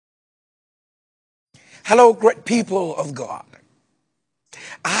Hello, great people of God.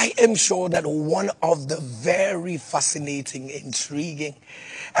 I am sure that one of the very fascinating, intriguing,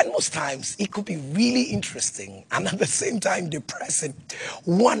 and most times it could be really interesting and at the same time depressing.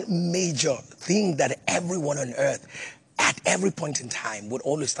 One major thing that everyone on earth at every point in time would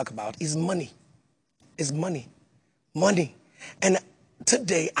always talk about is money. Is money. Money. And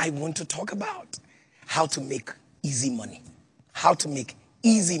today I want to talk about how to make easy money. How to make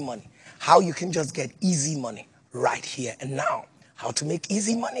easy money. How you can just get easy money right here and now. How to make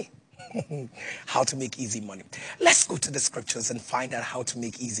easy money. How to make easy money. Let's go to the scriptures and find out how to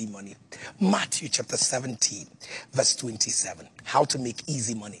make easy money. Matthew chapter 17, verse 27. How to make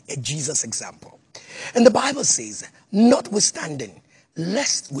easy money. A Jesus example. And the Bible says, notwithstanding,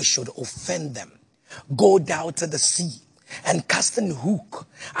 lest we should offend them, go down to the sea and cast an hook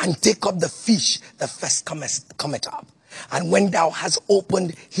and take up the fish that first cometh up. And when thou hast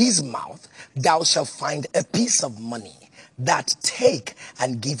opened his mouth, thou shalt find a piece of money, that take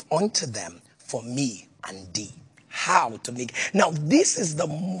and give unto them for me and thee. How to make. Now, this is the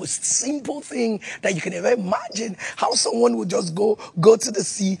most simple thing that you can ever imagine. How someone would just go to the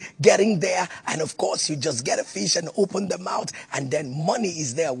sea, getting there, and of course you just get a fish and open the mouth, and then money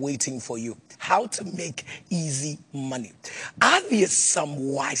is there waiting for you. How to make easy money. Are there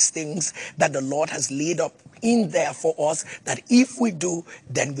some wise things that the Lord has laid up in there for us that if we do,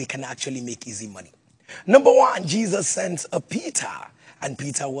 then we can actually make easy money? Number one, Jesus sent a Peter, and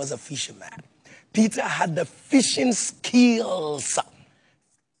Peter was a fisherman. Peter had the fishing skills.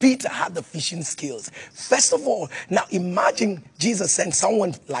 Peter had the fishing skills. First of all, now imagine Jesus sent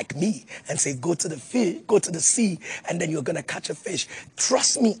someone like me and say, go to the sea, and then you're going to catch a fish.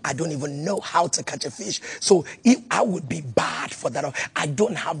 Trust me, I don't even know how to catch a fish. So if I would be bad for that. I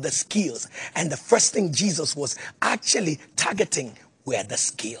don't have the skills. And the first thing Jesus was actually targeting were the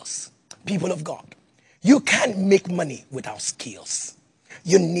skills. People of God, you can't make money without skills.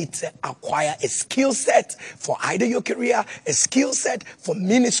 You need to acquire a skill set for either your career, a skill set for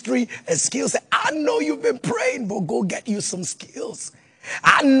ministry, a skill set. I know you've been praying, but go get you some skills.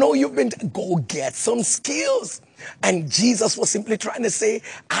 I know go get some skills. And Jesus was simply trying to say,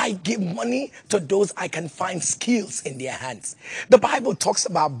 I give money to those I can find skills in their hands. The Bible talks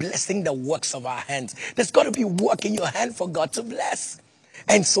about blessing the works of our hands. There's got to be work in your hand for God to bless.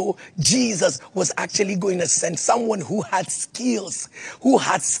 And so Jesus was actually going to send someone who had skills,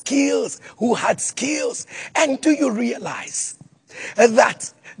 And do you realize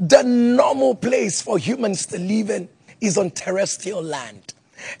that the normal place for humans to live in is on terrestrial land?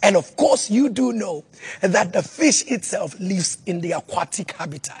 And of course, you do know that the fish itself lives in the aquatic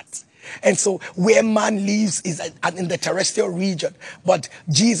habitat. And so where man lives is in the terrestrial region. But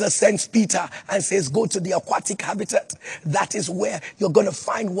Jesus sends Peter and says, go to the aquatic habitat. That is where you're going to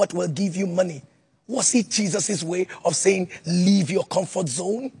find what will give you money. Was it Jesus' way of saying, leave your comfort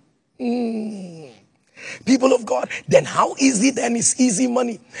zone? People of God, then how easy then is easy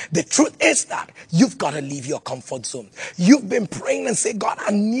money? The truth is that you've got to leave your comfort zone. You've been praying and say, God,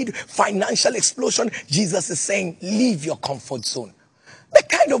 I need financial explosion. Jesus is saying, leave your comfort zone. The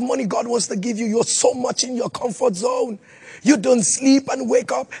kind of money God wants to give you, you're so much in your comfort zone. You don't sleep and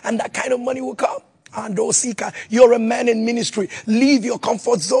wake up, and that kind of money will come. And Osika, you're a man in ministry. Leave your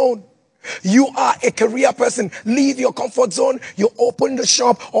comfort zone. You are a career person. Leave your comfort zone. You open the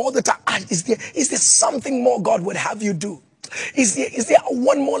shop all the time. Is there something more God would have you do? Is there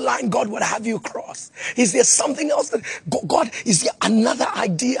one more line God would have you cross? Is there something else that God, is there another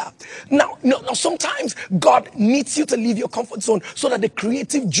idea? Now, sometimes God needs you to leave your comfort zone so that the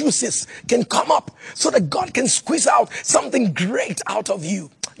creative juices can come up, so that God can squeeze out something great out of you.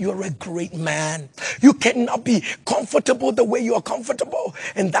 You're a great man. You cannot be comfortable the way you are comfortable.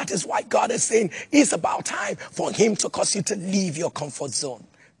 And that is why God is saying it's about time for him to cause you to leave your comfort zone.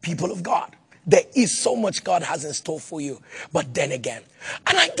 People of God, there is so much God has in store for you. But then again,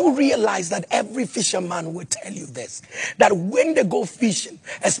 and I do realize that every fisherman will tell you this, that when they go fishing,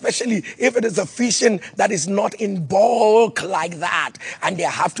 especially if it is a fishing that is not in bulk like that, and they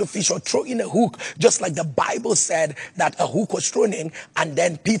have to fish or throw in a hook, just like the Bible said that a hook was thrown in, and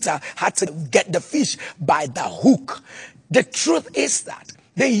then Peter had to get the fish by the hook. The truth is that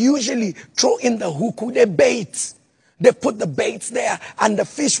they usually throw in the hook with a bait. They put the baits there, and the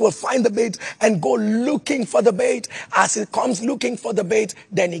fish will find the bait and go looking for the bait. As it comes looking for the bait,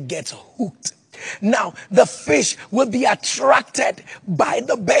 then it gets hooked. Now, the fish will be attracted by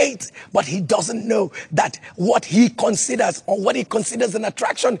the bait, but he doesn't know that what he considers an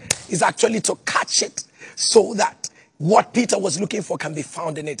attraction is actually to catch it, so that what Peter was looking for can be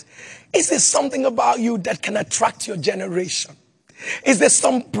found in it. Is there something about you that can attract your generation? Is there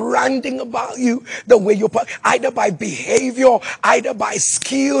some branding about you? The way you put, either by behavior, either by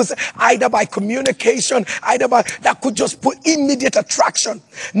skills, either by communication, either by that could just put immediate attraction.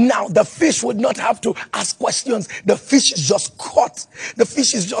 Now the fish would not have to ask questions. The fish is just caught. The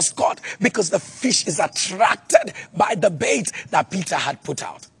fish is just caught because the fish is attracted by the bait that Peter had put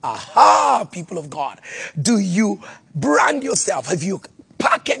out. Aha, people of God. Do you brand yourself? Have you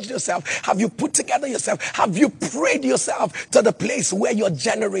packaged yourself? Have you put together yourself? Have you prayed yourself to the place where your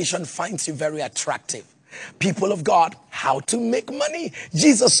generation finds you very attractive? People of God, how to make money.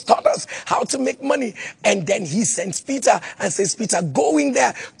 Jesus taught us how to make money. And then he sends Peter and says, Peter, go in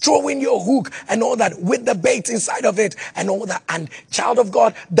there, throw in your hook and all that with the bait inside of it and all that. And child of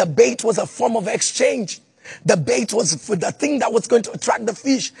God, the bait was a form of exchange. The bait was for the thing that was going to attract the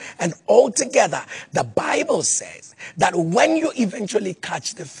fish. And altogether, the Bible says that when you eventually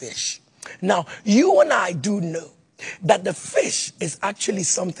catch the fish, now you and I do know that the fish is actually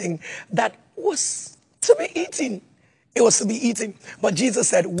something that was to be eaten. It was to be eaten. But Jesus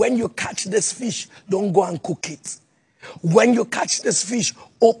said, when you catch this fish, don't go and cook it. When you catch this fish,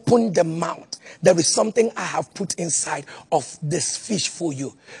 open the mouth. There is something I have put inside of this fish for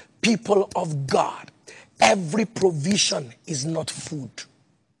you. People of God, every provision is not food.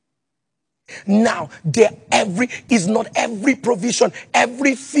 Now, is not every provision.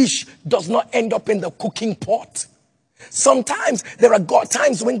 Every fish does not end up in the cooking pot. Sometimes there are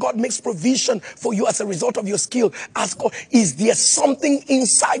times when God makes provision for you as a result of your skill. Ask God, is there something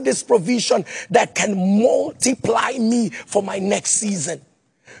inside this provision that can multiply me for my next season?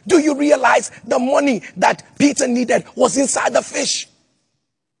 Do you realize the money that Peter needed was inside the fish?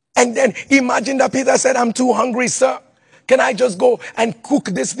 And then imagine that Peter said, I'm too hungry, sir. Can I just go and cook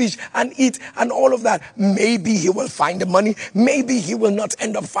this fish and eat and all of that? Maybe he will find the money. Maybe he will not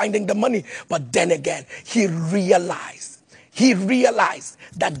end up finding the money. But then again, he realized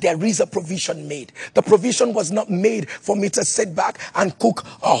that there is a provision made. The provision was not made for me to sit back and cook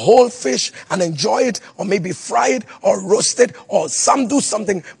a whole fish and enjoy it, or maybe fry it or roast it or do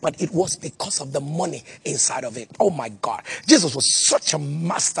something, but it was because of the money inside of it. Oh my God. Jesus was such a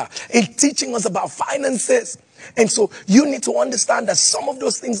master in teaching us about finances. And so you need to understand that some of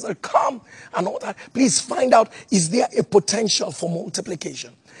those things that come and all that, please find out, is there a potential for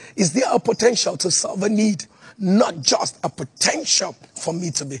multiplication? Is there a potential to solve a need? Not just a potential for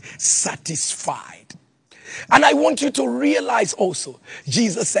me to be satisfied. And I want you to realize also,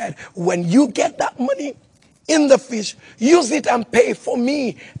 Jesus said, when you get that money in the fish, use it and pay for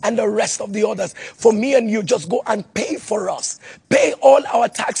me and the rest of the others. For me and you, just go and pay for us. Pay all our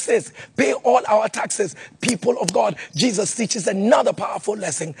taxes. Pay all our taxes. People of God, Jesus teaches another powerful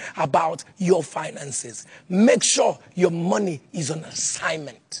lesson about your finances. Make sure your money is on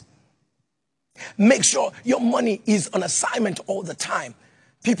assignment. Make sure your money is on assignment all the time.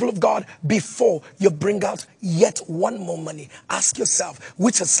 People of God, before you bring out yet one more money, ask yourself,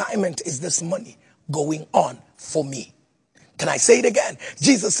 which assignment is this money going on for me? Can I say it again?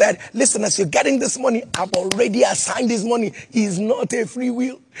 Jesus said, listen, as you're getting this money, I've already assigned this money. It is not a free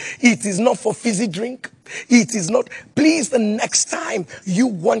will. It is not for fizzy drink. It is not. Please, the next time you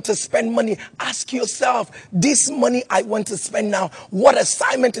want to spend money, ask yourself, this money I want to spend now, what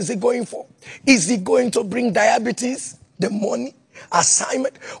assignment is it going for? Is it going to bring diabetes? The money?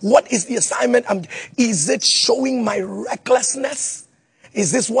 Assignment? What is the assignment? Is it showing my recklessness?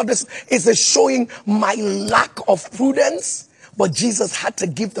 Is it showing my lack of prudence? But Jesus had to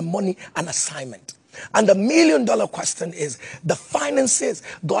give the money an assignment. And the $1 million question is, the finances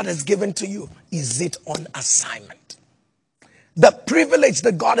God has given to you, is it on assignment? The privilege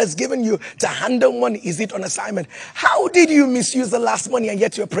that God has given you to handle money, is it on assignment? How did you misuse the last money and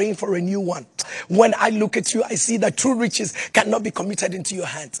yet you're praying for a new one? When I look at you, I see that true riches cannot be committed into your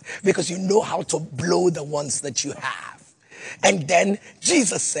hands because you know how to blow the ones that you have. And then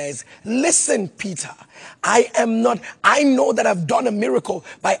Jesus says, listen, Peter, I know that I've done a miracle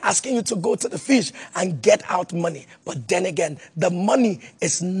by asking you to go to the fish and get out money. But then again, the money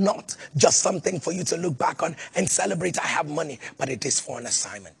is not just something for you to look back on and celebrate, I have money, but it is for an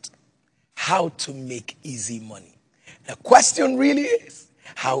assignment. How to make easy money. The question really is,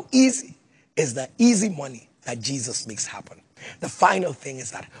 how easy is the easy money that Jesus makes happen? The final thing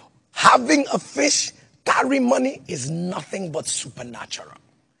is that having a fish carry money is nothing but supernatural.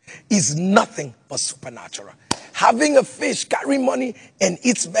 Is nothing but supernatural. Having a fish carry money in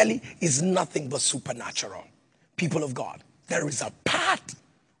its belly is nothing but supernatural. People of God, there is a part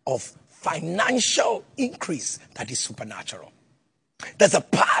of financial increase that is supernatural. There's a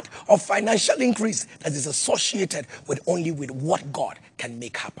part of financial increase that is associated with only with what God can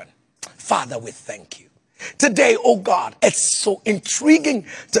make happen. Father, we thank you. Today, oh God, it's so intriguing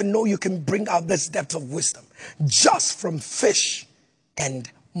to know you can bring out this depth of wisdom just from fish and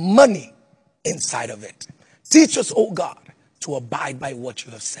money inside of it. Teach us, oh God, to abide by what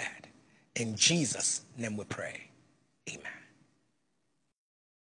you have said. In Jesus' name we pray.